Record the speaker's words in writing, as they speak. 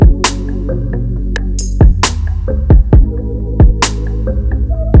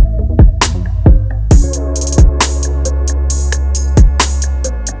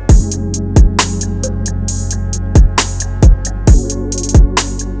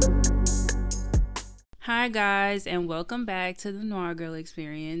Hi guys, and welcome back to the Noir Girl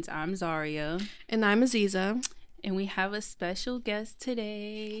Experience. I'm Zaria. And I'm Aziza. And we have a special guest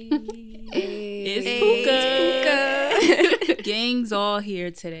today. It's Puka. Gang's all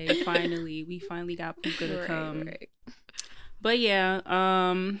here today, finally. We finally got Puka to come. Right. But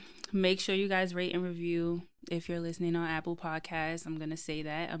yeah, make sure you guys rate and review if you're listening on Apple Podcasts. I'm going to say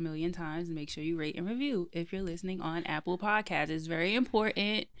that a million times. Make sure you rate and review if you're listening on Apple Podcasts. It's very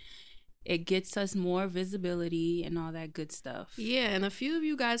important. It gets us more visibility and all that good stuff. Yeah, and a few of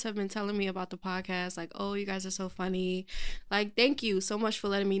you guys have been telling me about the podcast, like, oh, you guys are so funny. Like, thank you so much for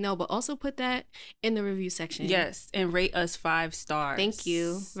letting me know, but also put that in the review section. Yes, and rate us 5 stars. Thank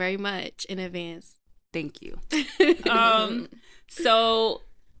you very much in advance. Thank you. So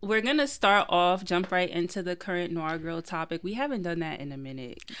we're going to jump right into the current Noir Girl topic. We haven't done that in a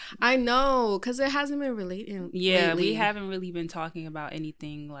minute. I know, because it hasn't been relating. Yeah, lately. We haven't really been talking about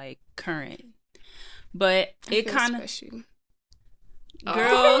anything like current. But it kind of...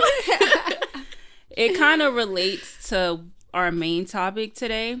 Girl, it kind of relates to our main topic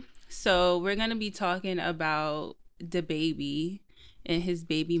today. So we're going to be talking about the baby and his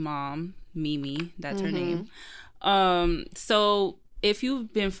baby mom, Mimi. That's her name. So if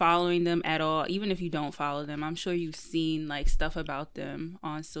you've been following them at all, even if you don't follow them, I'm sure you've seen like stuff about them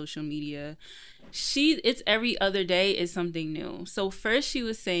on social media. It's every other day is something new. So first she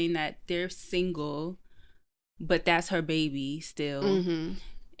was saying that they're single, but that's her baby still. Mm-hmm.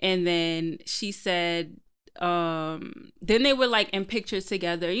 And then she said, then they were like in pictures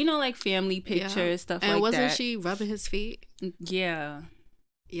together, you know, like family pictures, stuff like that. And wasn't she rubbing his feet? Yeah.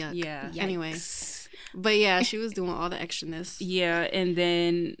 Yuck. Yeah. Yikes. Anyway. But yeah, she was doing all the extraness. Yeah, and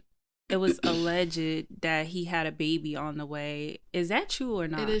then it was alleged that he had a baby on the way. Is that true or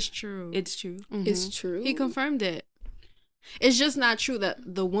not? It is true. It's true. Mm-hmm. It's true. He confirmed it. It's just not true that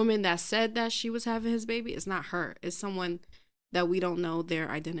the woman that said that she was having his baby is not her. It's someone that we don't know their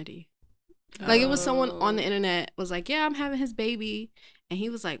identity. Like, it was someone on the internet was like, yeah, I'm having his baby. And he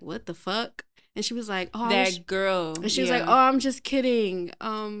was like, what the fuck? And she was like, oh, that girl. And she was like, oh, I'm just kidding.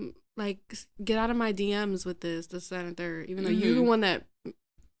 Like, get out of my DMs with this, that, and third. Even though you're the one that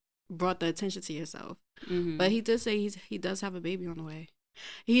brought the attention to yourself. Mm-hmm. But he did say he does have a baby on the way.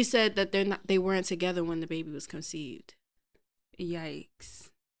 He said that they weren't together when the baby was conceived. Yikes.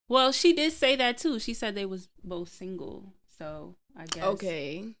 Well, she did say that too. She said they was both single. So I guess.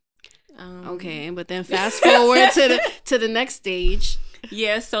 Okay. Okay, but then fast forward to the next stage.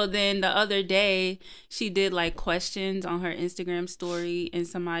 Yeah, so then the other day she did like questions on her Instagram story, and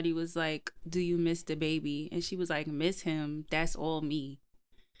somebody was like, do you miss the baby? And she was like, miss him, that's all me.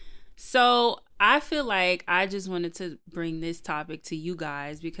 So I feel like I just wanted to bring this topic to you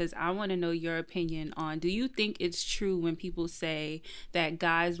guys because I want to know your opinion on, do you think it's true when people say that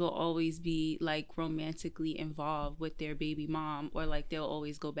guys will always be like romantically involved with their baby mom, or like they'll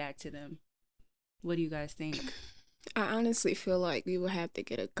always go back to them? What do you guys think? I honestly feel like we would have to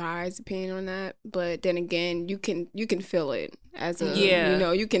get a guy's opinion on that, but then again, you can feel it as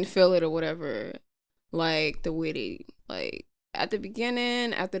a you can feel it or whatever, like the way they like at the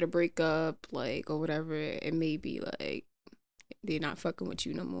beginning, after the breakup, like or whatever, it may be like they're not fucking with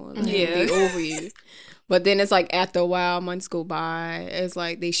you no more, like, they over you. But then it's like after a while, months go by, it's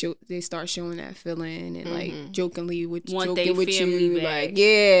like they start showing that feeling and like jokingly joking with you, back. Like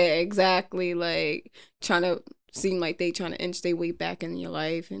yeah, exactly, like trying to seem like they trying to inch their way back in your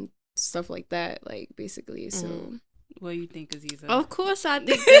life and stuff like that, like basically. So what do you think, Aziza? Of course I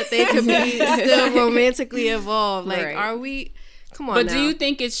think that they could be still romantically involved. Like, right. Are we? Come on. But do you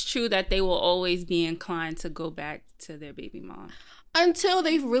think it's true that they will always be inclined to go back to their baby mom? Until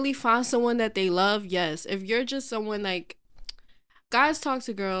they really find someone that they love, yes. If you're just someone like, guys talk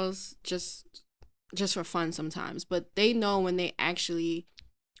to girls just for fun sometimes, but they know when they actually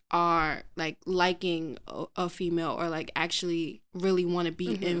are like liking a female or like actually really want to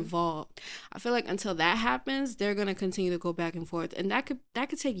be involved. I feel like until that happens, they're gonna continue to go back and forth, and that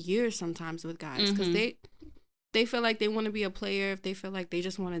could take years sometimes with guys because they feel like they want to be a player. If they feel like they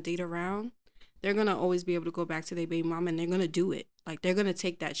just want to date around, they're gonna always be able to go back to their baby mom, and they're gonna do it. Like, they're gonna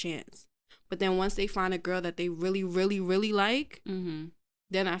take that chance. But then once they find a girl that they really, really, really like, then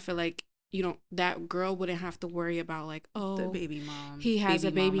I feel like that girl wouldn't have to worry about like, oh, the baby mom. He has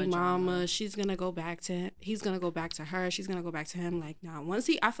a baby mama. She's gonna go back to him. He's gonna go back to her. She's gonna go back to him. Like, nah.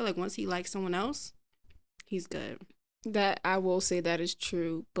 I feel like once he likes someone else, he's good. That I will say that is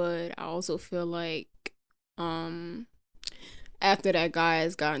true, but I also feel like, after that guy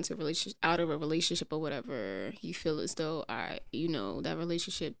has gotten out of a relationship or whatever, you feel as though that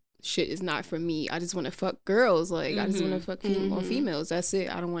relationship shit is not for me. I just want to fuck girls. Like, I just want to fuck females. That's it.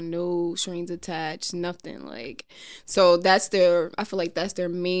 I don't want no strings attached, nothing. Like, so I feel like that's their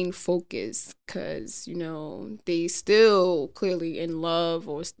main focus, because, you know, they still clearly in love,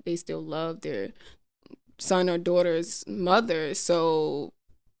 or they still love their son or daughter's mother. So,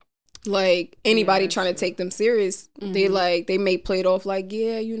 like, anybody trying to take them serious, they may play it off like,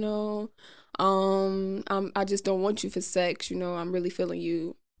 yeah, you know, I just don't want you for sex, you know, I'm really feeling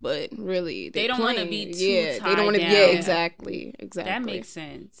you. But really, they don't want to be too tied they don't want to. down. Yeah, exactly. That makes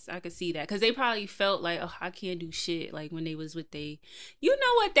sense. I could see that, because they probably felt like, oh, I can't do shit. Like when they was with you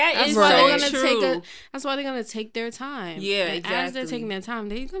know what? That's right. So true. That's why they're gonna take their time. Yeah, and exactly. As they're taking their time,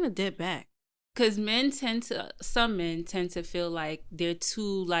 they're gonna dip back. Because some men tend to feel like they're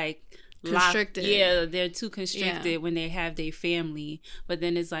too like constricted. They're too constricted when they have their family. But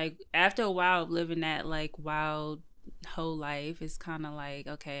then it's like, after a while of living that like wild whole life, it's kind of like,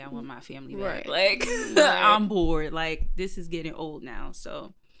 okay, I want my family back. Like, I'm bored. Like, this is getting old now.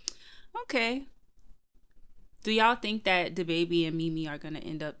 So, okay. Do y'all think that DaBaby and Mimi are gonna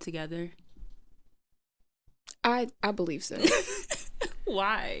end up together? I believe so.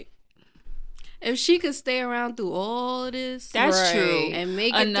 Why? If she could stay around through all of this, that's true, and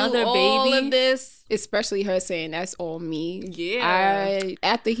make another it through baby, all of this, especially her saying that's all me. Yeah,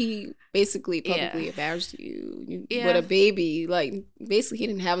 after he basically publicly embarrassed you with a baby, like basically he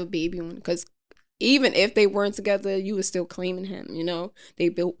didn't have a baby on, because even if they weren't together, you were still claiming him. You know, they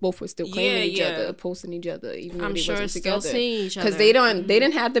both were still claiming each other, posting each other, even though they wasn't together. Seeing each other, because they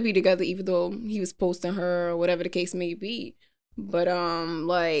didn't have to be together, even though he was posting her or whatever the case may be. But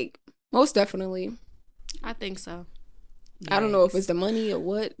like. Most definitely. I think so. Yes. I don't know if it's the money or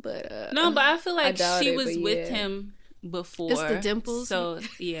what, but... no, but I feel like she was with him before. It's the dimples. So,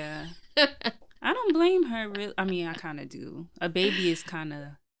 yeah. I don't blame her, really. I mean, I kind of do. A baby is kind of...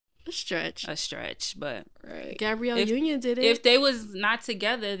 A stretch, but... Right. Gabrielle Union did it. If they was not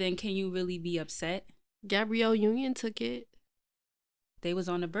together, then can you really be upset? Gabrielle Union took it. They was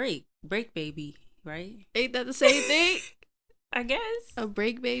on a break. Break baby, right? Ain't that the same thing? I guess. A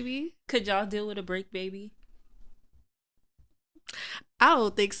break baby? Could y'all deal with a break baby? I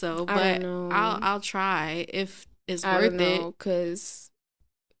don't think so, but I'll try if it's worth it. Because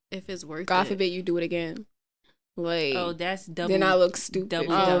if it's worth God forbid you do it again. Like, oh, that's double. Then I look stupid.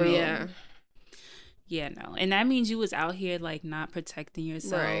 Oh, yeah. Yeah, no. And that means you was out here, like, not protecting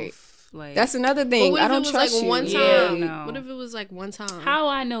yourself. Right. Like, that's another thing. I don't trust like you. One time? Yeah, no. What if it was like one time? How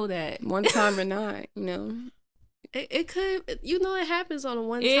I know that? One time or not, you know? It could, you know, it happens on a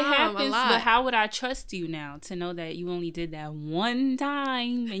one time. It happens, a lot. But how would I trust you now to know that you only did that one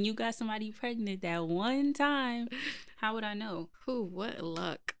time and you got somebody pregnant that one time? How would I know? What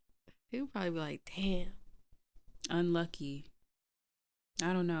luck? He would probably be like, damn. Unlucky.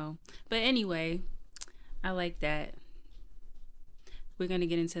 I don't know. But anyway, I like that. We're going to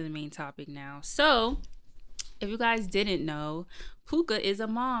get into the main topic now. So, if you guys didn't know, Puka is a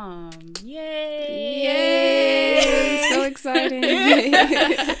mom. Yay! Yay! So exciting.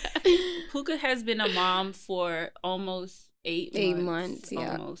 Puka has been a mom for almost 8 months.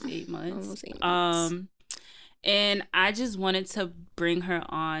 Yeah. Almost 8 months. Almost 8 months. And I just wanted to bring her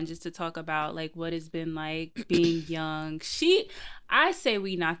on just to talk about like what it's been like being young. I say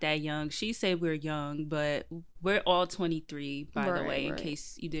we not that young. She say we're young, but we're all 23, by the way, in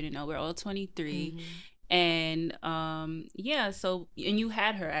case you didn't know. We're all 23. Mm-hmm. And so and you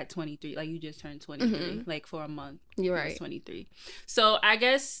had her at 23, like you just turned 23, like for a month. You're right. 23. So I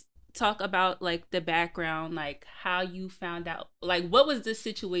guess talk about like the background, like how you found out, like what was the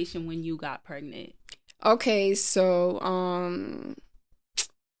situation when you got pregnant? Okay, so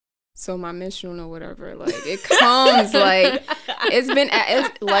my menstrual or whatever, like it comes like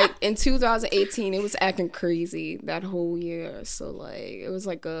it's like in 2018 it was acting crazy that whole year. So like it was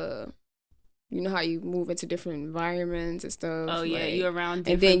like you know how you move into different environments and stuff. Oh yeah, like, you're around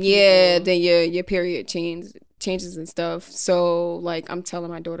different people. Then your period changes and stuff. So like I'm telling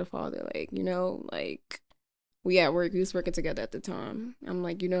my daughter father, like, you know, like we at work, we was working together at the time. I'm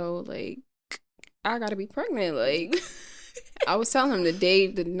like, you know, like I gotta be pregnant. Like I was telling him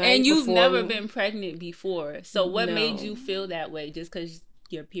the night and you've never been pregnant before. So what made you feel that way? Just because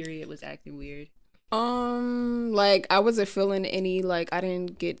your period was acting weird? Like I wasn't feeling any, like I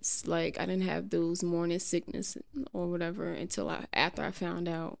didn't have those morning sickness or whatever until after I found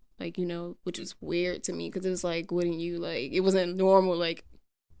out, like, you know, which was weird to me because it was like, wouldn't you, like, it wasn't normal, like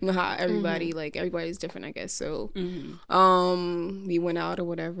You know how everybody like everybody's different, I guess. So we went out or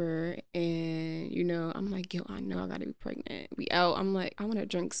whatever, and you know, I'm like, yo, I know I gotta be pregnant. We out. I'm like, I want to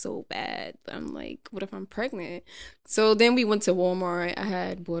drink so bad, but I'm like, what if I'm pregnant? So then we went to Walmart. I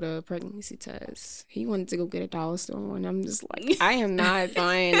had bought a pregnancy test. He wanted to go get a dollar store one. I'm just like, I am not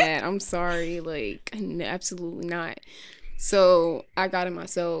buying that. I'm sorry, like absolutely not. So I got it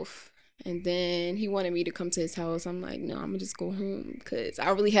myself. And then he wanted me to come to his house. I'm like, no, I'm gonna just go home because I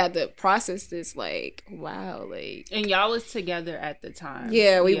really had to process this. Like, wow, like. And y'all was together at the time.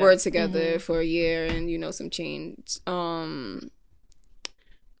 Yeah, we were together for a year and you know some change.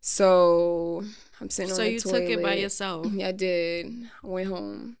 So I'm sitting on the toilet. So you took it by yourself? Yeah, I did. I went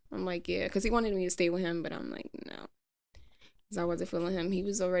home. I'm like, yeah, because he wanted me to stay with him, but I'm like, no, because I wasn't feeling him. He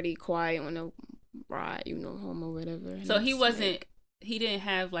was already quiet on the ride, you know, home or whatever. So he wasn't. Like, he didn't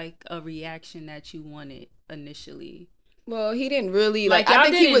have like a reaction that you wanted initially. Well, he didn't really like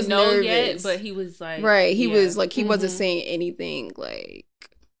I think he was nervous yet, but he was like he was like he wasn't saying anything. Like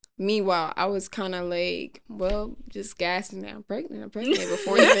meanwhile, I was kind of like, well, just gassing that I'm pregnant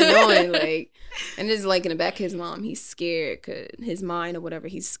before even knowing like, and it's like in the back of his mom, he's scared cause his mind or whatever,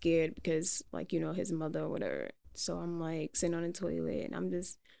 he's scared because like you know his mother or whatever. So I'm like sitting on the toilet and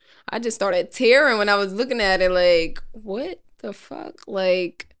I just started tearing when I was looking at it like what the fuck?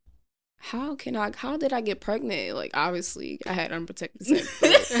 Like, how did I get pregnant? Like, obviously, I had unprotected sex.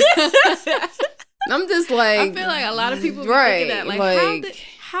 I'm just like... I feel like a lot of people be thinking that. Like,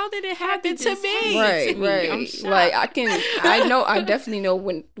 how did it happen to me? Right. Like, I definitely know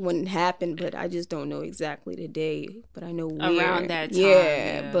when it happened, but I just don't know exactly the day. But I know where. Around that time.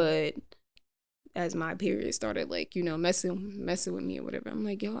 Yeah, but... as my period started, like, you know, messing with me or whatever, I'm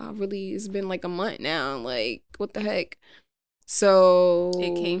like, yo, it's been like a month now. Like, what the heck? So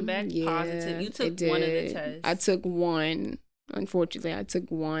it came back positive. You took one of the tests. I took one. Unfortunately, I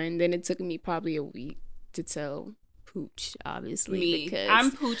took one. Then it took me probably a week to tell Pooch, obviously. Because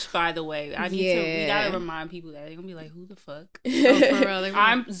I'm Pooch, by the way. We gotta remind people that they're gonna be like, who the fuck? Oh, for real.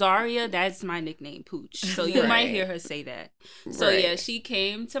 I'm Zaria. That's my nickname, Pooch. So you might hear her say that. So yeah, she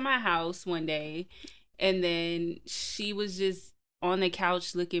came to my house one day, and then she was just on the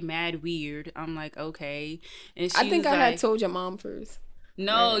couch looking mad weird. I'm like, okay. And I think I had told your mom first.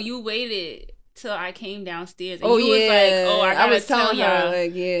 No, you waited till I came downstairs. And you was like, oh, I gotta tell y'all.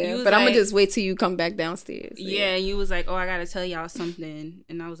 Like, yeah, but I'm gonna just wait till you come back downstairs. Yeah, and you was like, oh, I gotta tell y'all something.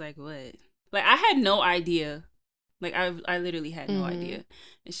 And I was like, what? Like, I had no idea. Like, I literally had no idea.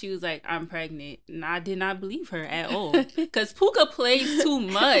 And she was like, I'm pregnant. And I did not believe her at all. Because Puka plays too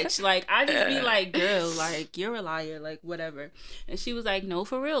much. Like, I just be like, girl, like, you're a liar. Like, whatever. And she was like, no,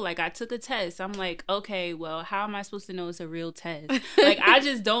 for real. Like, I took a test. I'm like, okay, well, how am I supposed to know it's a real test? Like, I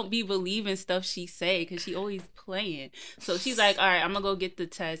just don't be believing stuff she say. Because she always playing. So she's like, all right, I'm going to go get the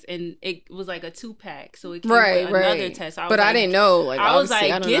test. And it was like a 2-pack. So it came with another test. But I didn't know. Like, I was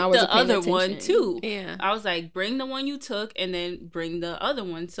like, get the other one, too. Yeah. I was like, bring the one you took and then bring the other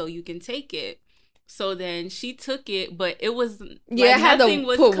one so you can take it. So then she took it, but it was I had to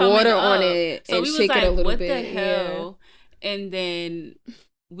put water on it and shake it a little bit. What the hell? Yeah. And then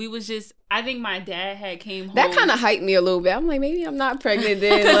we was just, I think my dad had came home. That kind of hyped me a little bit. I'm like, maybe I'm not pregnant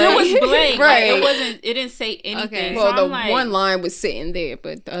then. Because like, it was blank. Right. Like, it didn't say anything. Okay. Well, so the one line was sitting there,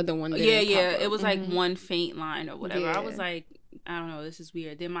 but the other one didn't pop up. It was like one faint line or whatever. I was like, I don't know, this is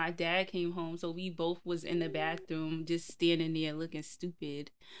weird. Then my dad came home, so we both was in the bathroom just standing there looking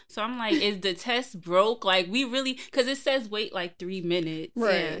stupid. So I'm like, is the test broke? Like, we really, because it says wait like 3 minutes.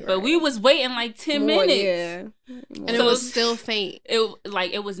 Right. But we was waiting like 10 minutes. Yeah. And it was still faint.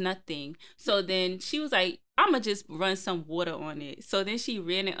 It was nothing. So then she was like, I'm going to just run some water on it. So then she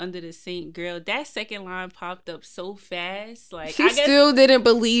ran it under the sink. Girl, that second line popped up so fast. Like, she still didn't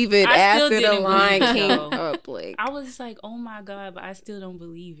believe it after the line came up. Like, I was like, oh my God, but I still don't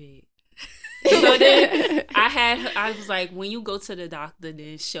believe it. So then I was like, when you go to the doctor,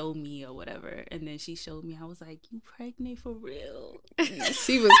 then show me or whatever. And then she showed me. I was like, you pregnant for real?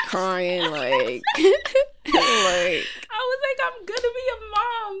 She was crying like I was like, I'm gonna be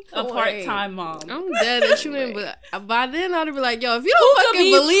a part-time mom. I'm dead at you, but by then I'd be like, yo, if you don't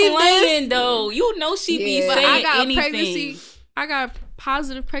fucking believe this, though, you know she be saying I got anything. I got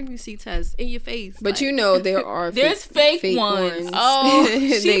positive pregnancy test in your face. But like, you know there are there's fake ones. Oh,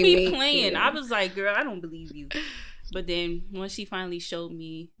 she be playing. I was like, girl, I don't believe you. But then once she finally showed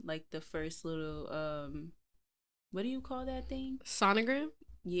me like the first little what do you call that thing? Sonogram?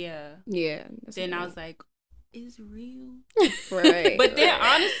 Yeah. Yeah. Then I was like, it's real. Right. But then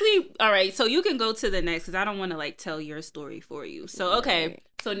honestly, all right, so you can go to the next because I don't want to like tell your story for you. So okay.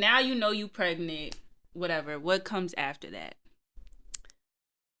 So now you know you pregnant, whatever. What comes after that?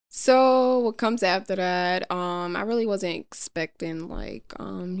 So what comes after that? I really wasn't expecting like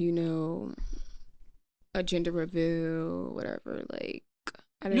a gender reveal, whatever. Like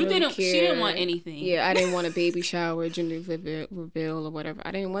I didn't You really didn't. care. She didn't want anything. Yeah, I didn't want a baby shower, gender reveal, or whatever.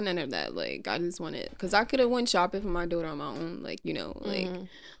 I didn't want none of that. Like I just wanted, because I could have went shopping for my daughter on my own. Like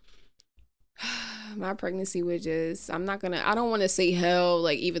my pregnancy was just, I don't want to say hell,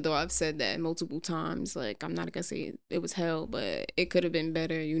 like, even though I've said that multiple times, like, I'm not gonna say it was hell, but it could have been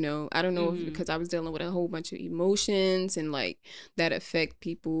better, I don't know if because I was dealing with a whole bunch of emotions and like that affect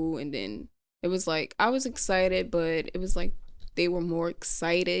people, and then it was like I was excited, but it was like they were more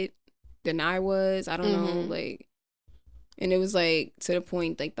excited than I was. I don't know, like, and it was like to the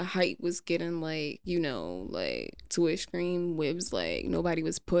point like the hype was getting like, like to a extreme where it was like nobody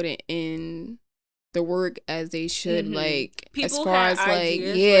was putting in the work as they should. Like people as far had as like ideas,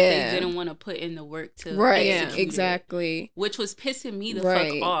 but they didn't want to put in the work to execute exactly it, which was pissing me the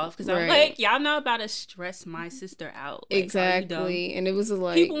fuck off, because I'm like, y'all not about to stress my sister out. Like, exactly. And it was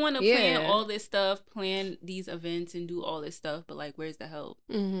like people want to plan all this stuff, plan these events and do all this stuff, but like, where's the help?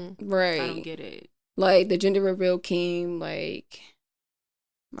 Right, I don't get it. Like the gender reveal came, like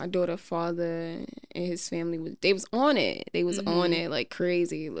my daughter's father and his family was on it. They was on it like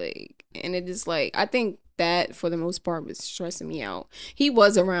crazy. Like, and it just like, I think that for the most part was stressing me out. He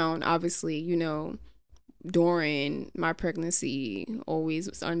was around, obviously, during my pregnancy, always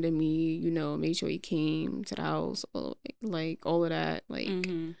was under me, made sure he came to the house, like all of that. Like,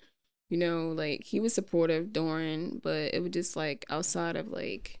 like he was supportive during, but it was just like outside of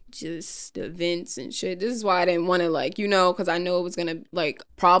like just the events and shit. This is why I didn't want to like, because I know it was gonna like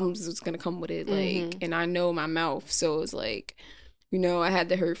problems was gonna come with it, like, and I know my mouth, so it's like, I had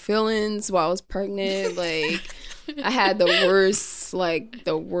the hurt feelings while I was pregnant. Like I had the worst.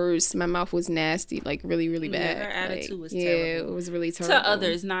 My mouth was nasty, like really, really bad. Her attitude was terrible. Yeah, it was really terrible. To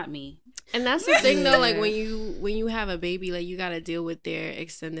others, not me. And that's the thing though, like when you have a baby, like you got to deal with their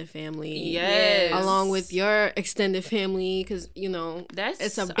extended family, along with your extended family, because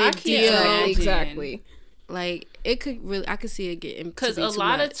it's a big deal. Exactly. Like it could really, I could see it getting, because a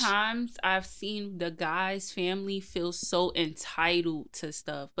lot of times I've seen the guy's family feel so entitled to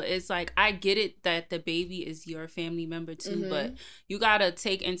stuff, but it's like, I get it that the baby is your family member too, but you gotta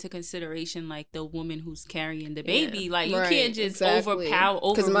take into consideration like the woman who's carrying the baby. Like you can't just overrule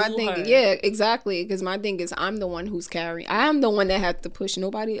her. Yeah, exactly. Because my thing is, I'm the one who's carrying. I am the one that had to push.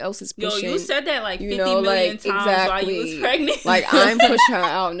 Nobody else is pushing. Yo, you said that like 50 million times while you was pregnant. Like I'm pushing her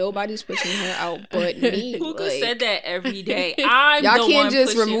out. Nobody's pushing her out but me. Puka said that every day. Y'all can't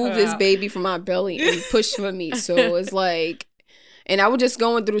just remove this baby from my belly and push for me. So it's like, and I was just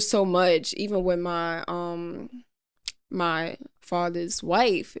going through so much, even with my my father's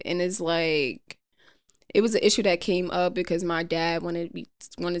wife, and it's like it was an issue that came up because my dad wanted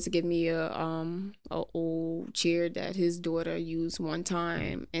to give me a old chair that his daughter used one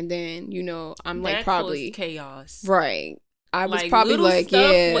time, and then I'm like, that probably chaos, right. I was like, probably like,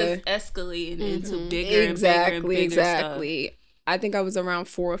 was escalating into bigger and bigger and bigger stuff. I think I was around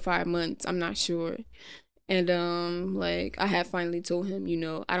 4 or 5 months. I'm not sure. And like I had finally told him,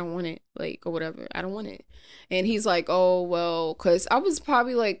 I don't want it, like, or whatever. I don't want it. And he's like, oh well, because I was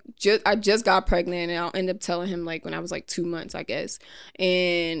probably like I just got pregnant, and I'll end up telling him like when I was like 2 months, I guess.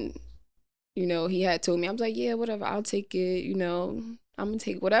 And he had told me, I was like, yeah, whatever, I'll take it. I'm gonna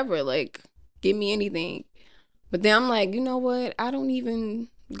take whatever, like, give me anything. But then I'm like, you know what? I don't even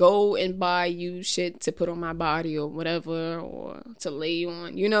go and buy you shit to put on my body or whatever, or to lay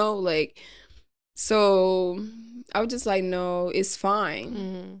on, like. So I was just like, no, it's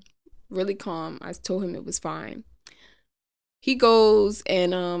fine. Really calm. I told him it was fine. He goes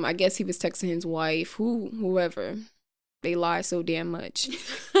and I guess he was texting his wife, whoever. They lie so damn much.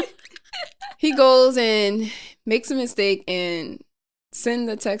 He goes and makes a mistake and send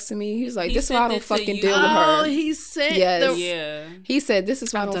the text to me. He's like, this is why I don't fucking deal with her. Oh, he said, He said, this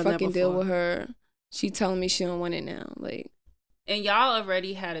is why I don't fucking deal with her. She telling me she don't want it now. Like, and y'all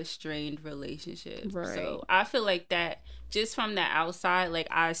already had a strained relationship. Right. So I feel like that, just from the outside, like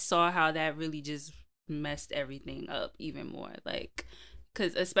I saw how that really just messed everything up even more. Like,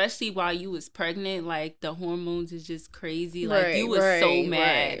 because especially while you was pregnant, like the hormones is just crazy. Like you was so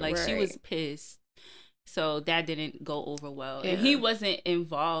mad. Like she was pissed. So that didn't go over well. Yeah. And he wasn't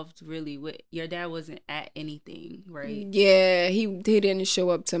involved really with, your dad wasn't at anything, right? Yeah, he didn't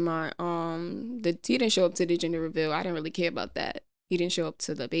show up to my he didn't show up to the gender reveal. I didn't really care about that. He didn't show up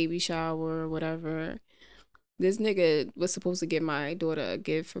to the baby shower or whatever. This nigga was supposed to get my daughter a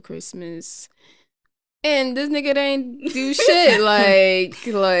gift for Christmas. And this nigga didn't do shit,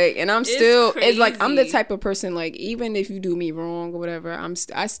 and I'm still, it's like, I'm the type of person, like, even if you do me wrong or whatever,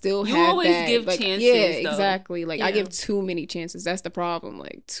 I still you have always that. give like, chances, yeah, though. exactly. Like, I give too many chances. That's the problem.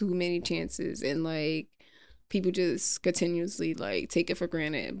 Like, too many chances, and like, people just continuously like take it for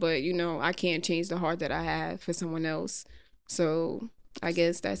granted. But you know, I can't change the heart that I have for someone else. So I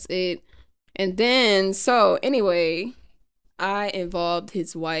guess that's it. And then, so anyway, I involved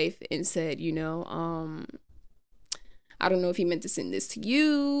his wife and said, you know, I don't know if he meant to send this to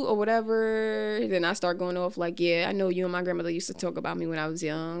you or whatever. Then I start going off like, yeah, I know you and my grandmother used to talk about me when I was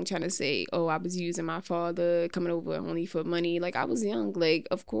young, trying to say, oh, I was using my father, coming over only for money. Like, I was young. Like,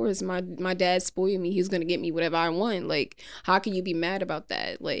 of course, my dad spoiled me. He was going to get me whatever I want. Like, how can you be mad about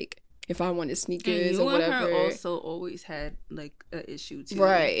that? Like, if I wanted sneakers or whatever. And her also always had like an issue too.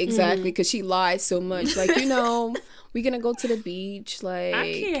 Right, exactly, because she lied so much. Like, you know, we're gonna go to the beach. Like,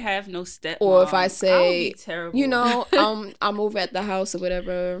 I can't have no stepmom. Or if I say, terrible. You know, I'm over at the house or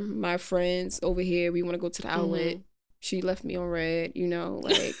whatever. My friends over here, we want to go to the outlet. She left me on red. You know,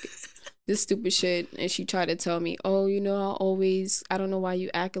 like. This stupid shit. And she tried to tell me, oh, you know, I don't know why you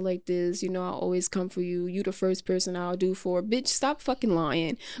acting like this. You know, I'll always come for you. You the first person I'll do for. Bitch, stop fucking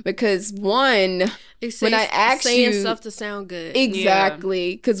lying. Because when I asked saying stuff to sound good.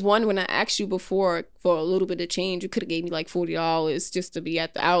 Exactly. Because when I asked you before for a little bit of change, you could have gave me like $40 just to be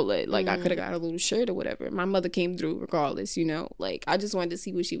at the outlet. Like, I could have got a little shirt or whatever. My mother came through regardless, you know. Like, I just wanted to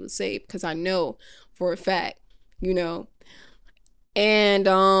see what she would say because I know for a fact, you know. And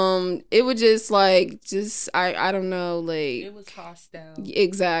it was just like I don't know, like it was hostile.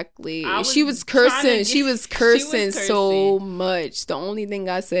 Exactly. She was cursing so much. The only thing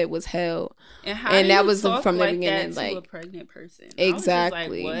I said was hell. And that was from the beginning, like, to a pregnant person. Exactly. I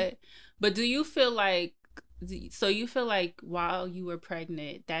was just like, what? But do you feel like while you were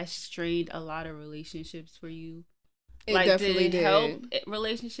pregnant, that strained a lot of relationships for you? It like, definitely did it help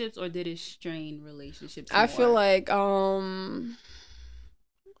relationships or did it strain relationships more? I feel like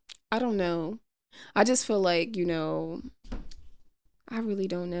I don't know. I just feel like, you know, I really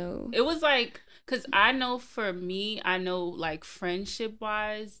don't know. It was like, because I know for me, like friendship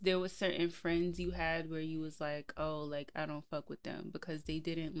wise, there was certain friends you had where you was like, oh, like I don't fuck with them because they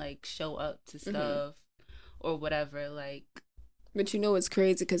didn't like show up to stuff or whatever. Like, but you know, it's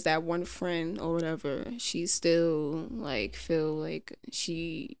crazy because that one friend or whatever, she still like feel like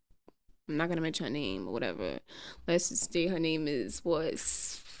I'm not going to mention her name or whatever. Let's just say her name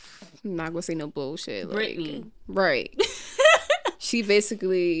I'm not gonna say no bullshit. Brittany. Like, right. She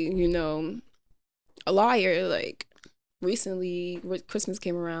basically, you know, a liar. Like, recently, Christmas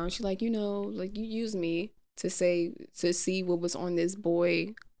came around. She like, you know, like you used me to see what was on this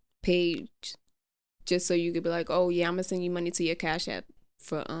boy page, just so you could be like, oh yeah, I'm gonna send you money to your Cash App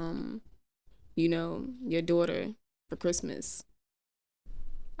for you know, your daughter for Christmas.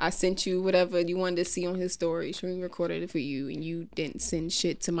 I sent you whatever you wanted to see on his story. She recorded it for you, and you didn't send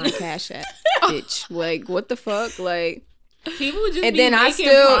shit to my Cash App, bitch. Like, what the fuck? Like, people just and be then making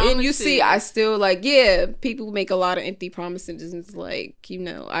promises. And you see, I still like, yeah, people make a lot of empty promises. And it's like, you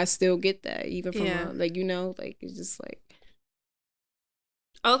know, I still get that even from like, you know, like it's just like.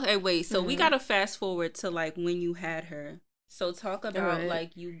 Okay, wait. So we gotta fast forward to like when you had her. So talk about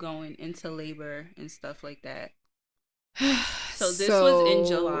like you going into labor and stuff like that. So this was in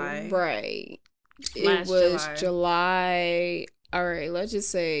July. Right. It was July. All right, let's just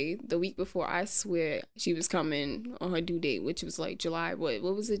say the week before, I swear she was coming on her due date, which was like July, what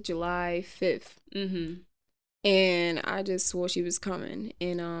was it? July 5th. Mm-hmm. And I just swore she was coming.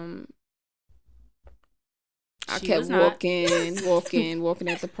 And I kept walking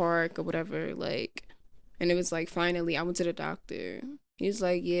at the park or whatever, like, and it was like finally I went to the doctor. He was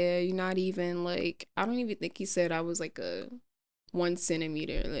like, yeah, you're not even like, I don't even think he said I was like a 1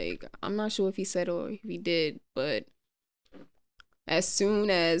 centimeter. Like, I'm not sure if he said or if he did, but as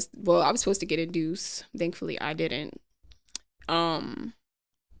soon as, well, I was supposed to get induced. Thankfully, I didn't.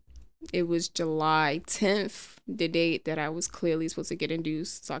 It was July 10th, the date that I was clearly supposed to get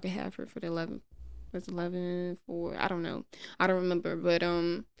induced so I could have her for the 11th. Was 11 for, I don't know. I don't remember, but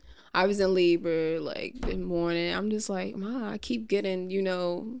I was in labor, like, the morning. I'm just like, Ma, I keep getting, you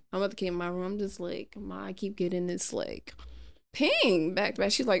know, my mother came in my room. I'm just like, Ma, I keep getting this, like, ping back to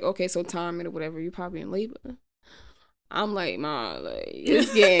back. She's like, okay, so time it or whatever. You're probably in labor. I'm like, Ma, like,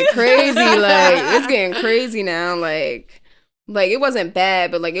 it's getting crazy. Like, it's getting crazy now. Like, it wasn't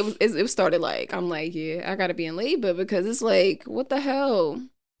bad, but, like, it started, like, I'm like, yeah, I got to be in labor because it's like, what the hell?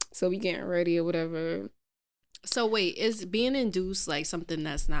 So we getting ready or whatever. So wait, is being induced like something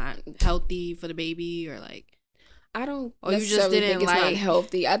that's not healthy for the baby or like? I don't or you just didn't think it's like not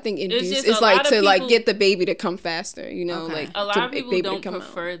healthy. I think induced. just It's a like lot of to like people- get the baby to come faster. You know, Okay. like A lot of people baby don't to come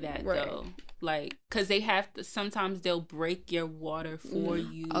prefer out. that Right. though. Like, cause they have to. Sometimes they'll break your water for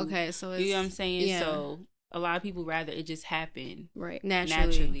you. Okay, so it's, You know what I'm saying? yeah. So a lot of people rather it just happen Right.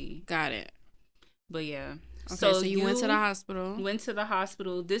 naturally. Got it. But yeah. Okay, so you went to the hospital. Went to the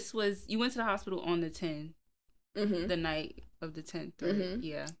hospital. You went to the hospital on the 10th, Mm-hmm. the night of the 10th. Right? Mhm.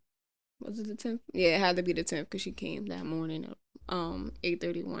 Yeah. Was it the 10th? Yeah, it had to be the 10th because she came that morning at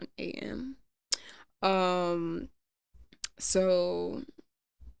 8:31 a.m. So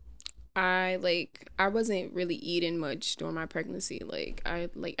I wasn't really eating much during my pregnancy. Like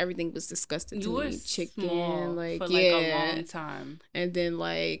everything was disgusting to You were me. Chicken, small like for yeah, a long time. and then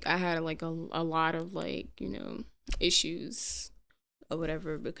like I had like a lot of like, you know, issues or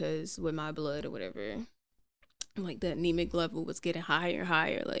whatever because with my blood or whatever, like the anemic level was getting higher and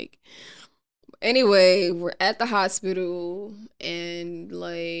higher. Like anyway, we're at the hospital and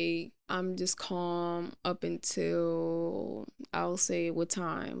like I'm just calm up until I'll say what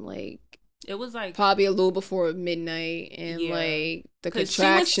time, like It was like probably a little before midnight, and Yeah. like the 'cause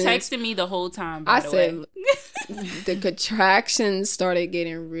contractions. she was texting me the whole time. By I the said way. the contractions started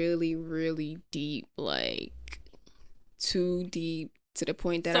getting really, really deep, like too deep to the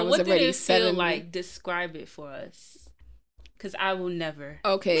point that I So was what did already it feel 7 like? Describe it for us, because I will never.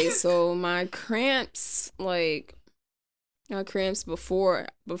 Okay, so my cramps before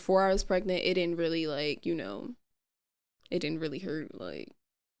I was pregnant, it didn't really like, you know, it didn't really hurt, like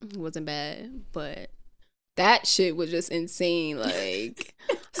it wasn't bad, but that shit was just insane. Like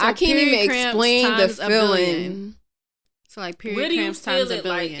So I can't even period cramps explain the times a billion. feeling. So like period Where do you cramps feel times a it?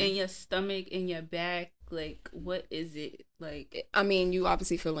 Like billion. in your stomach, in your back? Like what is it? Like I mean, you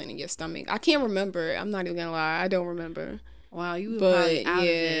obviously feel it in your stomach. I can't remember. I'm not even gonna lie. I don't remember. Wow, you were But probably out of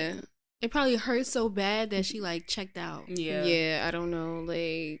yeah, it. It probably hurt so bad that she like checked out. yeah. I don't know.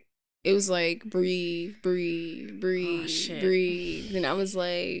 Like it was like breathe, breathe, breathe, shit. breathe. And I was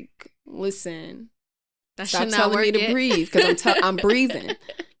like, listen, That stop should not telling work me to yet. breathe because I'm breathing.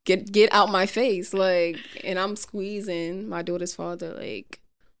 Get out my face, like, and I'm squeezing my daughter's father, like.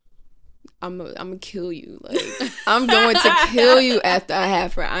 I'm gonna kill you. Like, I'm going to kill you after I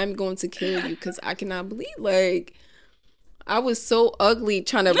have her. I'm going to kill you because I cannot believe, like, I was so ugly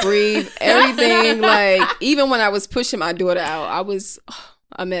trying to breathe everything. Like, even when I was pushing my daughter out, I was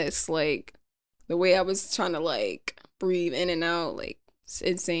a mess. Like, the way I was trying to, like, breathe in and out, like, it's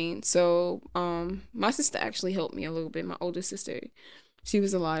insane. So, my sister actually helped me a little bit. My older sister, she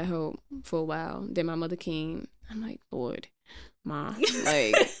was a lot of help for a while. Then my mother came. I'm like, Lord, Ma,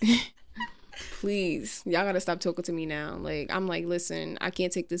 like... Please, y'all gotta stop talking to me now. Like, I'm like, listen, I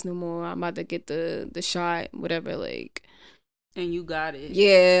can't take this no more. I'm about to get the shot, whatever. Like, and you got it.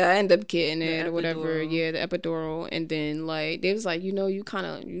 yeah, I ended up getting The it or whatever. epidural. Yeah, the epidural, and then like they was like, you know, you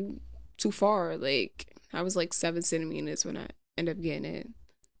too far. Like, I was like 7 centimeters when I ended up getting it.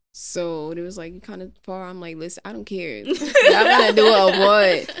 So it was like, you kind of far. I'm like, listen, I don't care. Y'all gonna do it or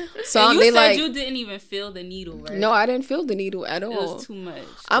what? So And you they said like, you didn't even feel the needle, right? no, I didn't feel the needle at all. It was too much.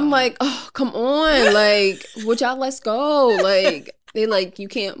 I'm like, oh, come on. Like, would y'all let's go? Like, they like, you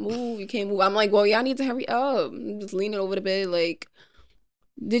can't move. I'm like, well, y'all need to hurry up. I'm just leaning over the bed, like,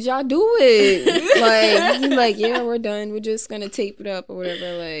 did y'all do it? Like, he's like, yeah, we're done. We're just gonna tape it up or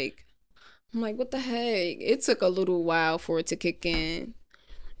whatever. Like, I'm like, what the heck? It took a little while for it to kick in.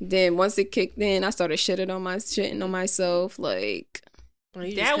 Then once it kicked in, I started shitting on myself. Like,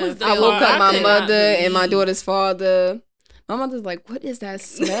 That was the I woke part up my could mother not and my believe. daughter's father. My mother's like, what is that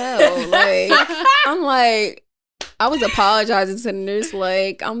smell? Like, I'm like, I was apologizing to the nurse,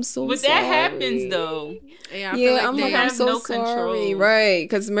 like, I'm so But sorry. that happens though. Yeah, I feel like I'm they like, I'm have so no sorry, control. right?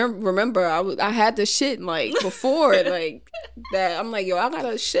 Because remember, I had the shit like before, like that. I'm like, yo, I got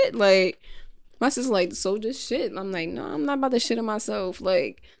to shit. Like, my sister's like, so just shit. I'm like, no, I'm not about to shit on myself.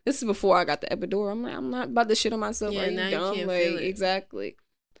 Like, this is before I got the epidural. I'm like, I'm not about to shit on myself. Yeah, Are you now you dumb? can't Like, feel it. exactly.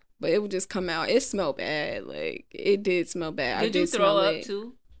 But it would just come out. It smelled bad. Like, it did smell bad. Did you throw smell up it.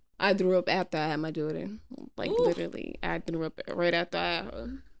 too? I threw up after I had my daughter. Like, Ooh. literally, I threw up right after I had her.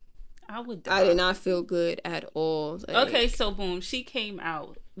 I would die. I did not feel good at all. Like, Okay, so boom, she came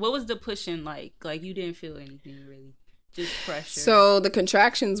out. What was the pushing like? Like you didn't feel anything really, just pressure. So the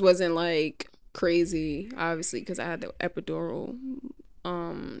contractions wasn't like crazy, obviously, because I had the epidural.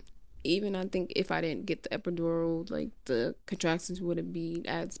 Even I think if I didn't get the epidural, like the contractions wouldn't be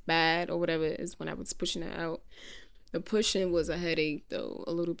as bad or whatever is when I was pushing it out. The pushing was a headache though,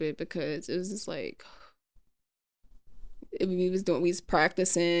 a little bit, because it was just like we was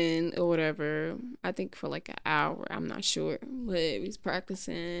practicing or whatever. I think for like an hour, I'm not sure, but we was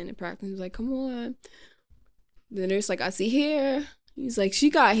practicing and practicing. It was like, come on. The nurse like, I see hair. He's like, she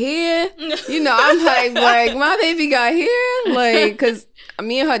got hair. You know, I'm like, my baby got hair. Like, because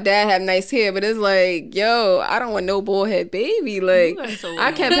me and her dad have nice hair, but it's like, yo, I don't want no bald head baby. Like, so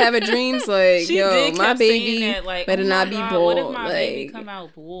I kept having dreams like, yo, my baby that, like, better not be bald. What if my baby come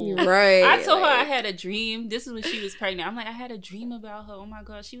out bald? Right. I told her I had a dream. This is when she was pregnant. I'm like, I had a dream about her. Oh my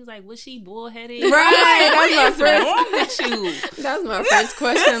God. She was like, was she bald headed? Right. What's wrong with you? That's my first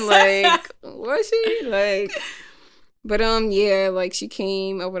question. Like, was she? Like... But yeah, like she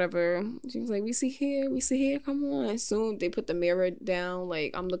came or whatever. She was like, we see here, come on. Soon they put the mirror down,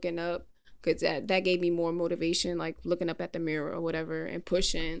 like I'm looking up, because that gave me more motivation, like looking up at the mirror or whatever and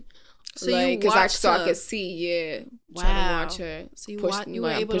pushing. So like, because I could see, yeah. Wow. Trying to watch her. So you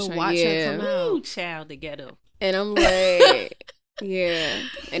were able to watch her come out. Ooh, child together. And I'm like, yeah.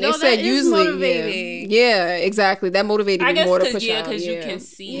 And they said usually, motivating. Yeah, exactly. That motivated me more to push out. Because you can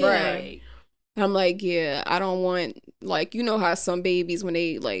see, right. Like, I'm like, yeah, I don't want, like, you know how some babies, when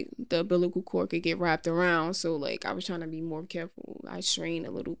they, like, the umbilical cord could get wrapped around. So, like, I was trying to be more careful. I strained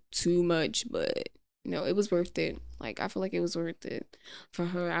a little too much, but, you know, it was worth it. Like, I feel like it was worth it for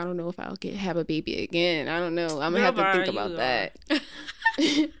her. I don't know if I'll have a baby again. I don't know. I'm going to have to think about that.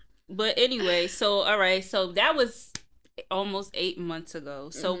 But anyway, so, all right. So, that was almost 8 months ago.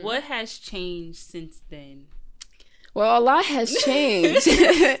 So, what has changed since then? Well, a lot has changed.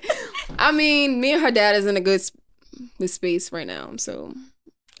 I mean, me and her dad is in a good space right now, so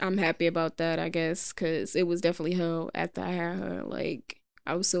I'm happy about that, I guess, because it was definitely hell after I had her. Like,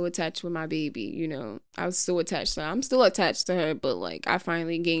 I was so attached with my baby, you know. I was so attached to her. I'm still attached to her, but, like, I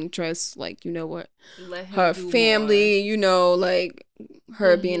finally gained trust, like, you know what, her family, more. You know, like,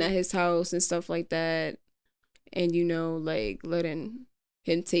 her being at his house and stuff like that, and, you know, like, letting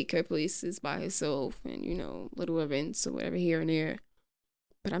him take her places by himself and, you know, little events or whatever here and there.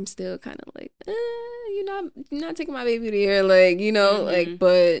 But I'm still kind of like, you're not taking my baby there, like, you know, like,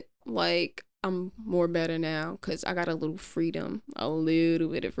 but, like, I'm more better now because I got a little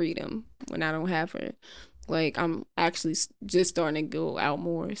bit of freedom when I don't have her. Like, I'm actually just starting to go out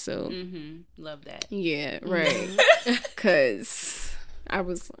more, so. Love that. Yeah, right. Because I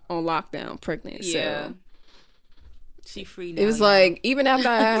was on lockdown pregnant, so. She free now. It was like, even after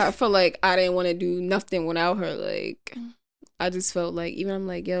I felt like I didn't want to do nothing without her. Like, I just felt like, even I'm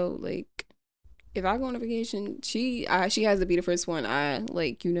like, yo, like, if I go on a vacation, she has to be the first one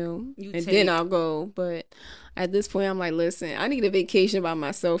like, you know, then I'll go. But at this point, I'm like, listen, I need a vacation by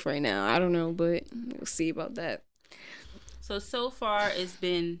myself right now. I don't know, but we'll see about that. So far, it's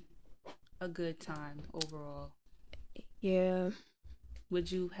been a good time overall. Yeah.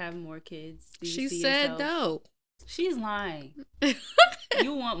 Would you have more kids? She said no. She's lying.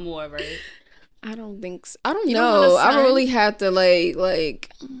 You want more, right? I don't think so. I don't know. I don't really have to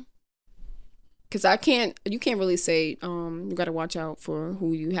like, because you can't really say, you got to watch out for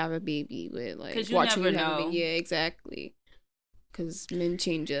who you have a baby with. Like, because you never know. Yeah, exactly. Because men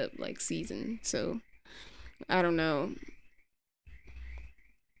change up like season. So, I don't know.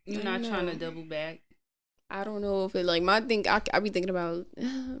 You're not trying to double back? I don't know if it, like, my thing, I be thinking about,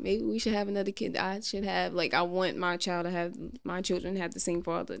 maybe we should have another kid. I want my children to have the same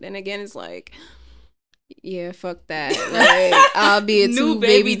father. Then again, it's like, yeah, fuck that. Like, I'll be a two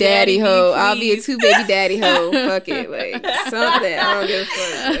baby daddy hoe. I'll be a 2 baby daddy hoe. Fuck it. Like, something. I don't give a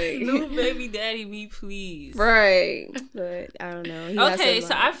fuck. Like, new baby daddy, me please. Right. But I don't know. Okay,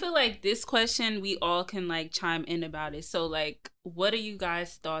 so I feel like this question, we all can, like, chime in about it. So, like, what are you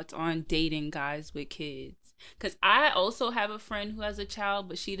guys' thoughts on dating guys with kids? Because I also have a friend who has a child,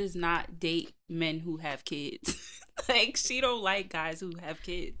 but she does not date men who have kids. Like, she don't like guys who have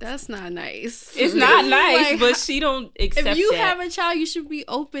kids. That's not nice. It's not nice, like, but she don't accept that. If you have a child, you should be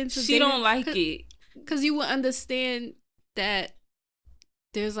open to She don't like it. Because you will understand that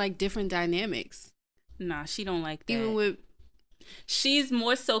there's, like, different dynamics. Nah, she don't like that. Even with... She's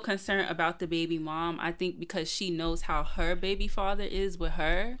more so concerned about the baby mom, I think, because she knows how her baby father is with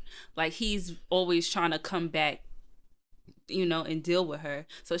her. Like, he's always trying to come back, you know, and deal with her.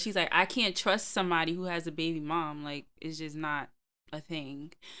 So she's like, I can't trust somebody who has a baby mom. Like, it's just not a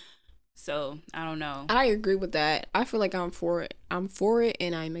thing. So, I don't know. I agree with that. I feel like I'm for it. I'm for it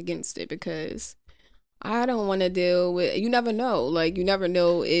and I'm against it because I don't want to deal with, you never know. Like, you never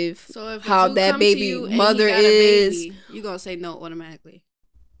know if how that baby mother is. You're going to say no automatically.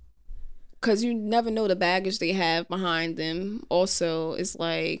 Because you never know the baggage they have behind them. Also, it's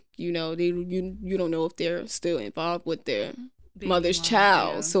like, you know, you don't know if they're still involved with their mother's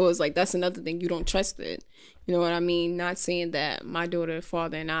child. Yeah. So it's like, that's another thing. You don't trust it. You know what I mean? Not saying that my daughter,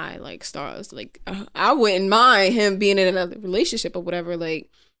 father, and I, like, stars. Like, I wouldn't mind him being in another relationship or whatever.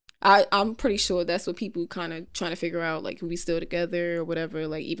 Like, I'm pretty sure that's what people kind of trying to figure out, like, are we still together or whatever.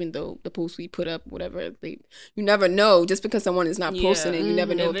 Like, even though the post we put up, whatever, you never know. Just because someone is not posting it, you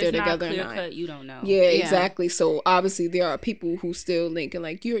never know if they're together or not. Cut, you don't know. Yeah, exactly. So obviously there are people who still linking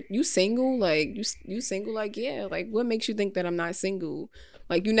like, you single, like you single, like, yeah, like what makes you think that I'm not single?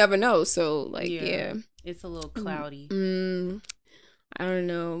 Like, you never know. So like, yeah. It's a little cloudy. I don't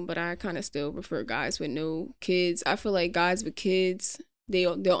know, but I kind of still prefer guys with no kids. I feel like guys with kids,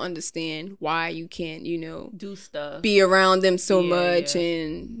 they'll understand why you can't, do stuff, be around them so much,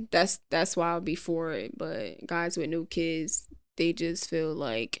 and that's why I'll be for it. But guys with no kids, they just feel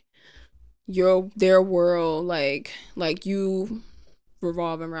like their world, like you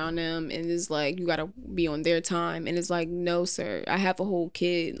revolve around them, and it's like you gotta be on their time, and it's like, no sir, I have a whole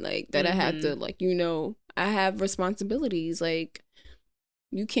kid, like, that I have to, like, I have responsibilities. Like,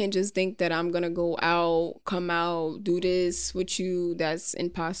 you can't just think that I'm gonna go out, come out, do this with you. That's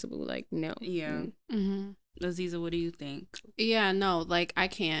impossible. Like, no. Yeah. Aziza, what do you think? Yeah, no, like, I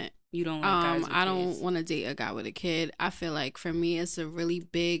can't. You don't want guys with I don't want to date a guy with a kid. I feel like for me, it's a really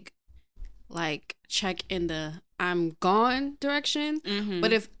big, like, check in the I'm gone direction.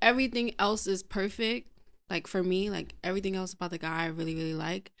 But if everything else is perfect, like, for me, like, everything else about the guy I really, really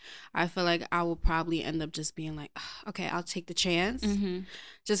like, I feel like I will probably end up just being like, okay, I'll take the chance.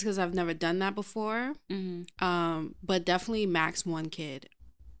 Just because I've never done that before. But definitely max 1 kid.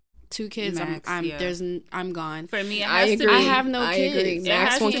 2 kids, max, I'm gone. For me, I agree. I have no kids. Agree.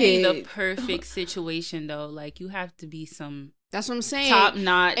 Max 1 kid. It has to be the perfect situation, though. Like, you have to be some... That's what I'm saying. Top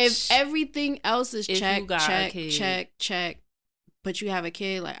notch. If everything else is check, but you have a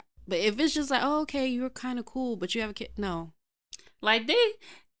kid, like... But if it's just like, oh, okay, you're kind of cool, but you have a kid, no. Like,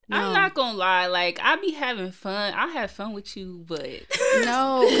 I'm not gonna lie, like, I be having fun. I have fun with you, but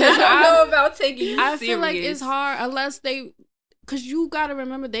no, because I don't know about taking you serious. I feel like it's hard unless because you gotta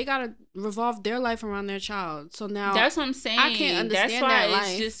remember, they gotta revolve their life around their child. So now that's what I'm saying. I can't understand that's why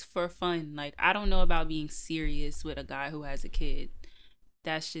that it's just for fun. Like, I don't know about being serious with a guy who has a kid.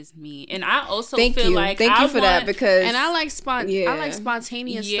 That's just me. And I also feel like thank you for that, because I like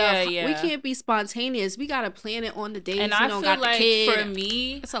spontaneous stuff. Yeah. We can't be spontaneous. We gotta plan it on the days. And I feel like the kid. For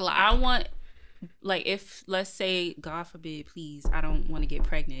me, it's a lot. I want, like, if, let's say, God forbid, please, I don't want to get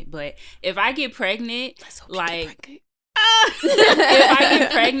pregnant, but if I get pregnant, like, if I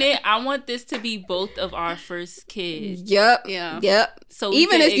get pregnant, I want this to be both of our first kids. Yep. So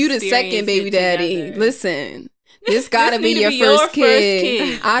even if you the second baby daddy, listen. This gotta be your first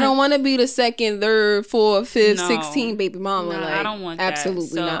kid. I don't want to be the second, third, fourth, fifth, 16 baby mama. No, like, I don't want that.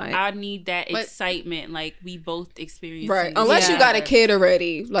 Absolutely not. I need that excitement, like we both experience. Right. Unless you got a kid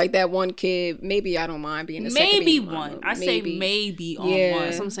already, like that one kid. Maybe I don't mind being the second baby mama. I say maybe on one.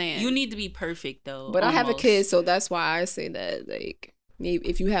 That's what I'm saying. You need to be perfect though. But I have a kid, so that's why I say that. Like, maybe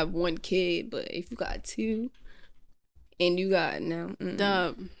if you have 1 kid, but if you got 2, and you got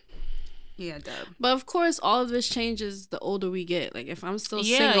Yeah, dub. But of course, all of this changes the older we get. Like, if I'm still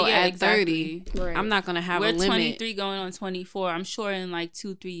single at 30, I'm not going to have a limit. We're 23 going on 24. I'm sure in like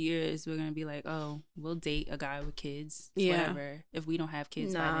 2-3 years, we're going to be like, oh, we'll date a guy with kids. Whatever. If we don't have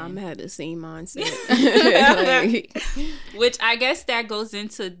kids. Nah, I'm had the same mindset. Which I guess that goes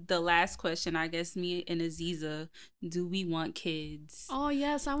into the last question. I guess me and Aziza, do we want kids? Oh,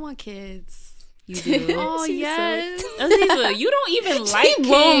 yes, I want kids. You do? Oh, yes. Aziza, you don't even like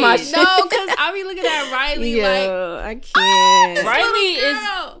kids. No, because I be looking at Riley I can't. Riley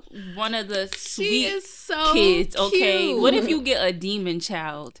is one of the sweet kids, okay? Cute. What if you get a demon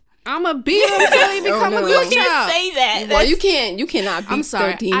child? I'm a beat him until he become a good child. You can't say that. Well, you cannot beat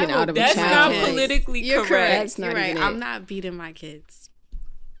their demon out of a child. That's not politically correct. That's not You're right. even I'm not beating my kids.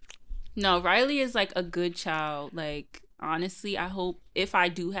 No, Riley is like a good child. Like, honestly, I hope if I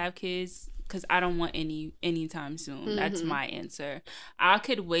do have kids, because I don't want anytime soon. Mm-hmm. That's my answer. I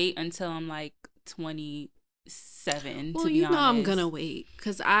could wait until I'm like 27. Well, to be honest. I'm gonna wait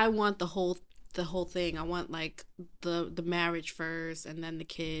because I want the whole thing. I want like the marriage first and then the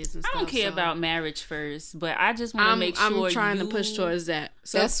kids and stuff. I don't care about marriage first, but I just want to make sure. I'm trying to push towards that.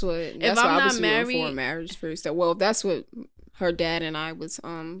 So that's what. That's if what I'm I was not married for marriage first. Well, that's what her dad and I was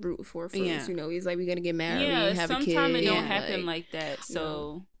rooting for first. Yeah. You know, he's like, we're gonna get married, have a kid. Sometimes it don't happen like that.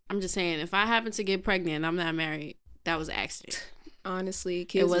 So. I'm just saying, if I happen to get pregnant and I'm not married, that was an accident. Honestly,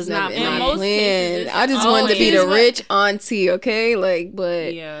 kids it was not in my plan. I just wanted to be the rich auntie, okay? Like,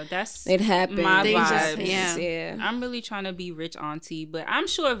 but that's it happened. My vibes. Yeah, I'm really trying to be rich auntie, but I'm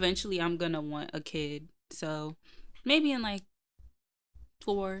sure eventually I'm gonna want a kid. So maybe in like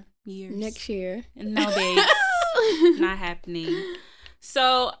 4 years, next year. No, babes, not happening.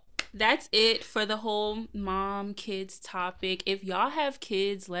 So that's it for the whole mom kids topic. If y'all have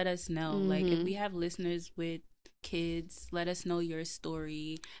kids, let us know. Like, if we have listeners with kids, let us know your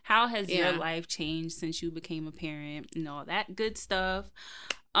story. How has your life changed since you became a parent and all that good stuff?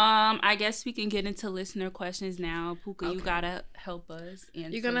 I guess we can get into listener questions now. Puka, you gotta help us answer.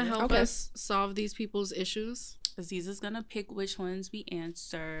 You're gonna help us solve these people's issues? Aziza's gonna pick which ones we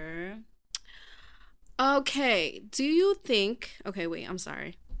answer. Okay. Do you think? Okay, wait. I'm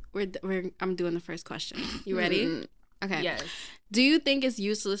sorry. I'm doing the first question. You ready? Okay. Yes. Do you think it's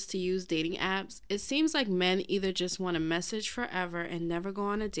useless to use dating apps? It seems like men either just want to message forever and never go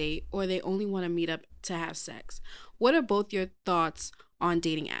on a date, or they only want to meet up to have sex. What are both your thoughts on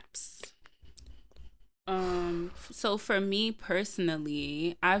dating apps? So for me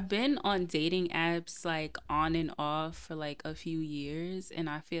personally, I've been on dating apps like on and off for like a few years, and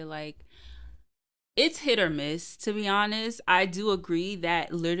I feel like it's hit or miss, to be honest. I do agree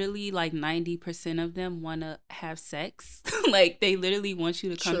that literally like 90% of them want to have sex. Like, they literally want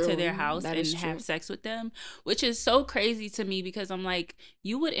you to come to their house and have sex with them, which is so crazy to me because I'm like,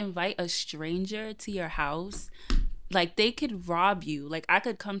 you would invite a stranger to your house? Like, they could rob you. Like, I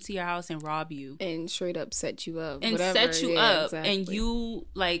could come to your house and rob you. And straight up set you up. And set you up. Exactly. And you,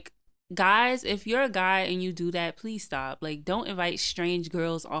 like... Guys, if you're a guy and you do that, please stop. Like, don't invite strange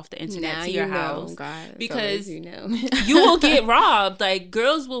girls off the internet to your house, guys, because you will get robbed. Like,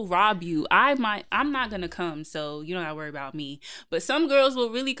 girls will rob you. I'm not gonna come, so you don't gotta worry about me. But some girls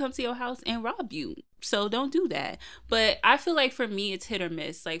will really come to your house and rob you. So don't do that. But I feel like for me, it's hit or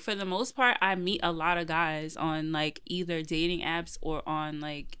miss. Like, for the most part, I meet a lot of guys on like either dating apps or on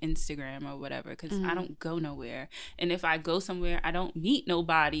like Instagram or whatever, because I don't go nowhere. And if I go somewhere, I don't meet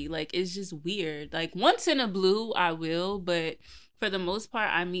nobody. Like, it's just weird. Like, once in a blue, I will, but for the most part,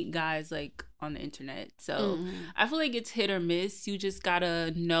 I meet guys like on the internet. So I feel like it's hit or miss. You just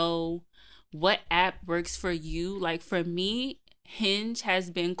gotta know what app works for you. Like, for me, Hinge has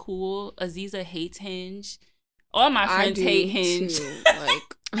been cool. Aziza hates Hinge. All my friends hate Hinge.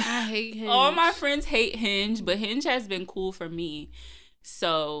 Like, I hate Hinge. All my friends hate Hinge, but Hinge has been cool for me.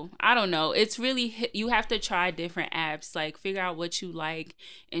 So, I don't know. It's really, you have to try different apps. Like, figure out what you like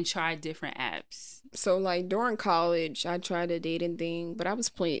and try different apps. So, like, during college, I tried the dating thing, but I was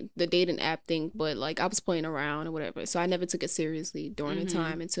playing the dating app thing, but, like, I was playing around or whatever. So, I never took it seriously during the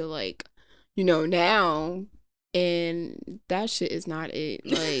time until, like, you know, now. And that shit is not it.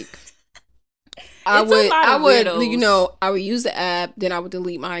 Like, I would, you know, I would use the app, then I would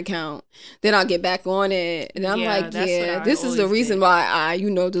delete my account, then I'll get back on it, and I'm like, yeah, this is the reason why I, you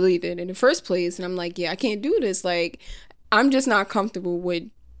know, deleted it in the first place. And I'm like, yeah, I can't do this. Like, I'm just not comfortable with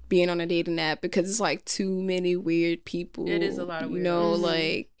being on a dating app because it's like too many weird people. It is a lot of weird, you know,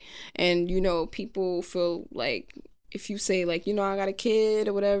 like, and you know, people feel like if you say like, you know, I got a kid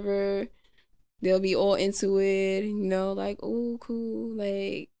or whatever, they'll be all into it, you know, like, oh, cool.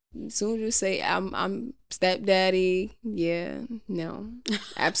 Like, as soon as you say I'm stepdaddy, yeah, no,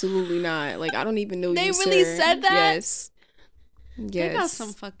 absolutely not. Like, I don't even know they you, really sir. said that? Yes. They got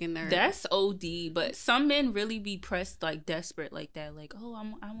some fucking nerve. That's OD, but some men really be pressed, like, desperate like that. Like, oh,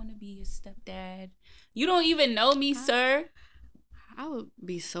 I want to be your stepdad. You don't even know me, sir. I would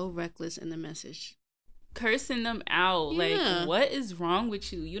be so reckless in the message. Cursing them out. Yeah. Like, what is wrong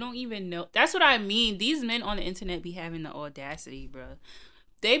with you? You don't even know. That's what I mean. These men on the internet be having the audacity, bro.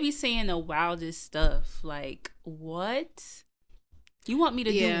 They be saying the wildest stuff. Like, what? You want me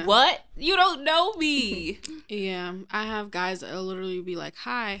to do what? You don't know me. Yeah. I have guys that'll literally be like,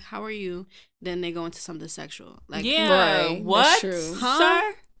 hi, how are you? Then they go into something sexual. Like, yeah, right. What? Huh?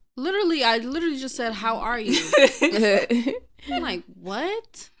 Sir? I literally just said, how are you? I'm like,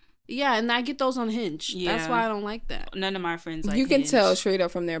 what? Yeah, and I get those on Hinge. Yeah. That's why I don't like that. None of my friends like You can Hinge. tell straight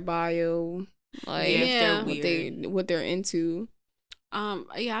up from their bio, like, if they're weird. what they're into.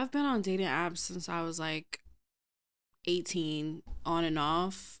 Yeah, I've been on dating apps since I was like 18, on and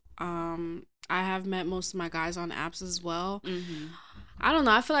off. I have met most of my guys on apps as well. I don't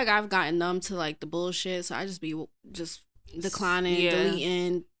know. I feel like I've gotten numb to like the bullshit, so I just be just declining,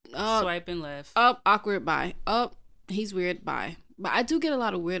 deleting, swiping left, up, awkward, bye, up, he's weird, bye. But I do get a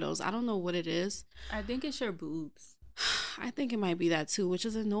lot of weirdos. I don't know what it is. I think it's your boobs. I think it might be that too, which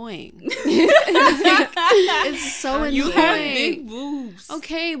is annoying. It's so annoying. You have big boobs.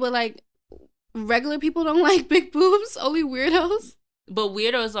 Okay, but like regular people don't like big boobs. Only weirdos. But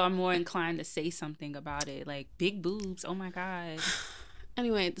weirdos are more inclined to say something about it. Like, big boobs. Oh my God.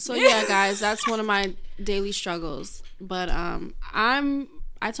 Anyway, so yeah, guys, that's one of my daily struggles. But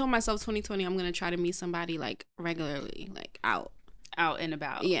I told myself 2020 I'm gonna try to meet somebody like regularly, like out out and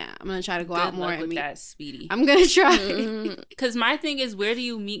about. Yeah, I'm gonna try to go out more and with meet that, Speedy. I'm gonna try. Because my thing is, where do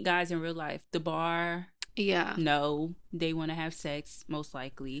you meet guys in real life? The bar. Yeah. No, they want to have sex, most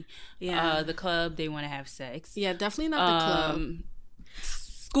likely. Yeah. The club, they want to have sex. Yeah, definitely not the club.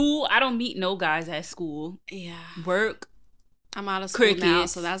 School, I don't meet no guys at school. Yeah. Work. I'm out of school now,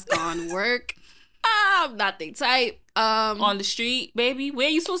 so that's gone. Work. I'm not the type. On the street, baby. Where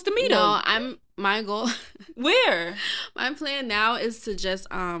are you supposed to meet them? No, my goal. Where? My plan now is to just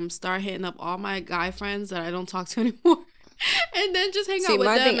start hitting up all my guy friends that I don't talk to anymore. And then just hang out with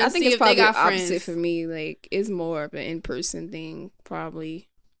them and see if they got friends. Opposite for me. Like, it's more of an in-person thing, probably.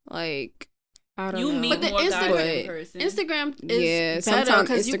 Like, I don't know. Meet but the more guys in person. Instagram is better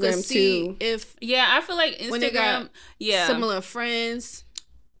because you can see if I feel like Instagram, when they got similar friends,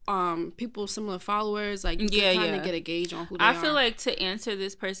 people similar followers, like you can kind of get a gauge on who they are. I feel like to answer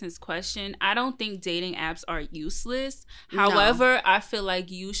this person's question, I don't think dating apps are useless. However, I feel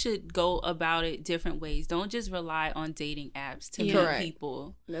like you should go about it different ways. Don't just rely on dating apps to meet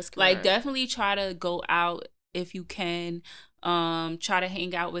people. That's correct. Like, definitely try to go out if you can. Try to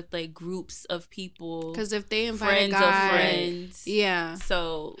hang out with like groups of people, because if they invite friends a guy, of friends,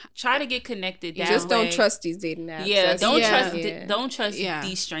 so try to get connected. Just don't trust these dating apps. Don't trust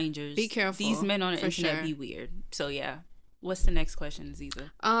these strangers. Be careful. These men on the internet be weird. So what's the next question, Ziza?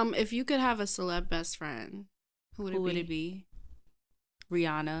 If you could have a celeb best friend, who would it be?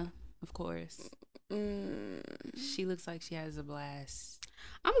 Rihanna, of course. She looks like she has a blast.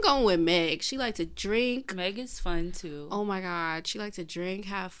 I'm going with Meg. She like to drink. Meg is fun too. Oh my God, she like to drink,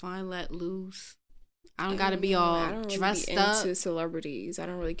 have fun, let loose. I don't gotta be all dressed up. Into celebrities, I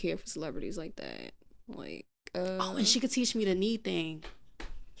don't really care for celebrities like that. Like, and she could teach me the knee thing.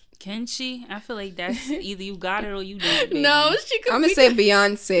 Can she? I feel like that's either you got it or you don't. Baby. No, she could. I'm gonna say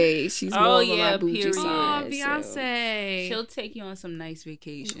Beyonce. She's more of a bougie side. Oh, Beyonce. She'll take you on some nice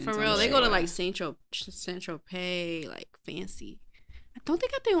vacations. For real, they go to like Central Pay, like fancy. Don't they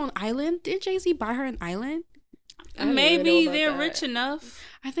got their own island? Did Jay-Z buy her an island? Maybe they're rich enough.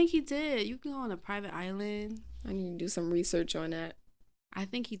 I think he did. You can go on a private island. I need to do some research on that. I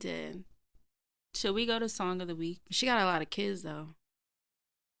think he did. Should we go to Song of the Week? She got a lot of kids though.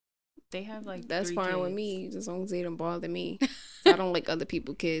 They have like that's 3 fine kids. with me, as long as they don't bother me. I don't like other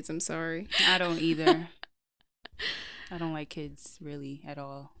people's kids. I'm sorry. I don't either. I don't like kids really at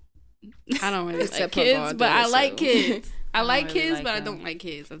all. I don't really like kids, but I like kids. I like kids, but I don't like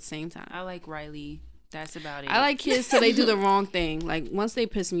kids at the same time. I like Riley. That's about it. I like kids till they do the wrong thing. Like, once they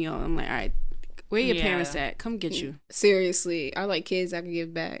piss me off, I'm like, all right, where your parents at? Come get you. Seriously, I like kids I can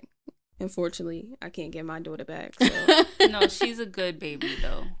give back. Unfortunately, I can't get my daughter back. So. No, she's a good baby,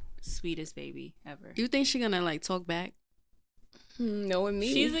 though. Sweetest baby ever. You think she's gonna, like, talk back? Knowing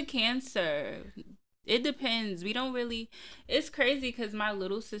me. She's a Cancer. It depends. We don't really. It's crazy because my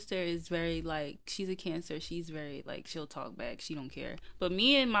little sister is very like, she's a Cancer. She's very like, she'll talk back. She don't care. But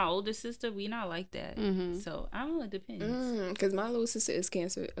me and my older sister, we not like that. Mm-hmm. So I don't know. It depends. Because my little sister is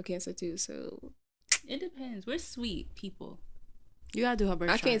a Cancer too. So it depends. We're sweet people. You gotta do her birth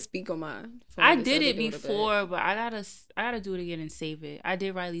chart. I can't speak on my phone. I did it before, but I gotta do it again and save it. I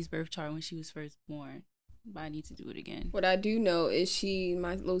did Riley's birth chart when she was first born. But I need to do it again. What I do know is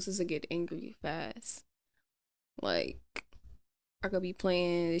my little sister get angry fast. Like, I could be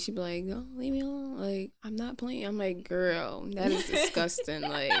playing and she'd be like, "Oh, leave me alone." Like, I'm not playing. I'm like, girl, that is disgusting.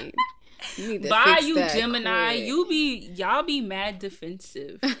 Like, you need to fix you that Gemini. quick. Y'all be mad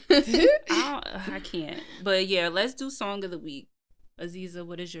defensive. I can't. But yeah, let's do Song of the Week. Aziza,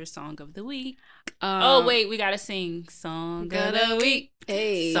 what is your Song of the Week? Oh, wait, we gotta sing Song of the Week.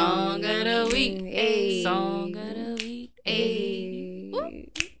 Hey. Song of the Week. Hey. Song of the Week. Hey.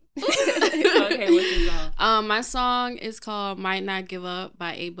 Okay, what's your song? My song is called Might Not Give Up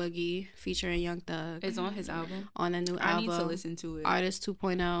by A Boogie featuring Young Thug. It's on his album. On a new album. I need to listen to it. Artist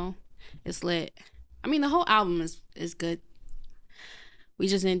 2.0. It's lit. I mean, the whole album is good. We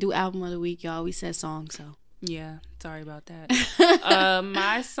just didn't do album of the week, y'all. We said song, so. Yeah, sorry about that.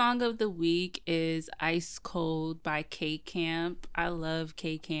 My Song of the Week is Ice Cold by K Camp. I love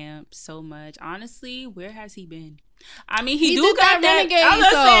K Camp so much. Honestly, where has he been? I mean, he do got that Renegade. I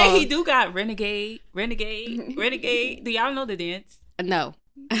was saying he do got Renegade. Do y'all know the dance? No.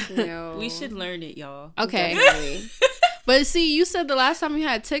 We should learn it, y'all. Okay. But see, you said the last time you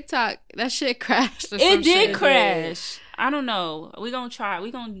had TikTok, that shit crashed. It did crash. I don't know. We gonna try.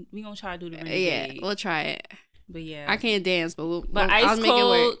 We gonna try to do the Renegade. Yeah, we'll try it. But yeah, I can't dance, but Ice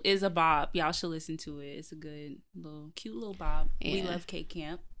Cold is a bop. Y'all should listen to it. It's a good cute little bop. Yeah. We love K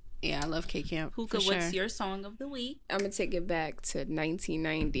Camp. Yeah, I love K Camp. Hookah, what's your song of the week? I'm gonna take it back to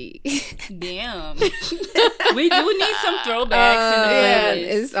 1990. Damn. We do need some throwbacks in the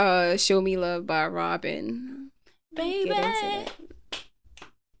playlist. Yeah, it's Show Me Love by Robin. Baby,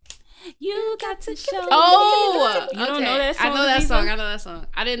 you got to show. Oh, you don't know that song? I know that song. I know that song.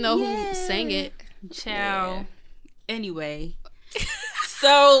 I didn't know who sang it. Ciao. Yeah. Anyway,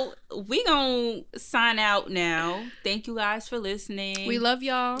 so we gonna sign out now. Thank you guys for listening. We love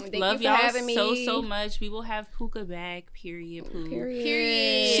y'all. Love y'all so much. We will have Puka back. Period.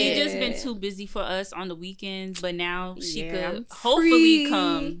 She just been too busy for us on the weekends, but now she could hopefully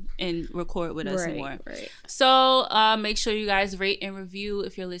come and record with us more. Right. So make sure you guys rate and review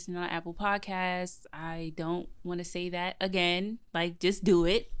if you're listening on Apple Podcasts. I don't want to say that again. Like, just do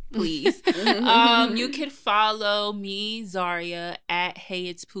it. Please. You can follow me, Zaria, at Hey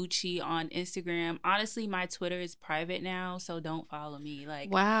It's Poochie on Instagram. Honestly, my Twitter is private now, so don't follow me.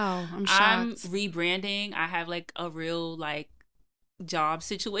 Like, wow, I'm shocked. I'm rebranding. I have like a real like job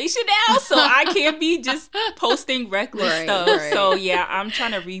situation now, so I can't be just posting reckless stuff. Right. So yeah, I'm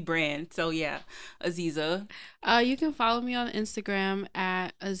trying to rebrand. So yeah, Aziza. You can follow me on Instagram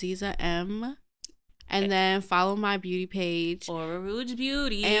at Aziza M. And then follow my beauty page. Aura Rouge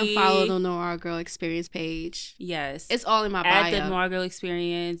Beauty. And follow the Noir Girl Experience page. Yes. It's all in my bio. At the Noir Girl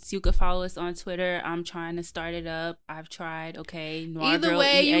Experience. You can follow us on Twitter. I'm trying to start it up. I've tried. Okay. Noir Either Girl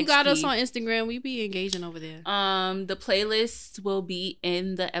way, EXP. You got us on Instagram. We be engaging over there. The playlist will be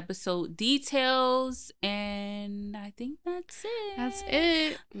in the episode details. And I think that's it. That's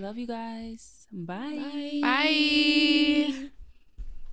it. Love you guys. Bye. Bye.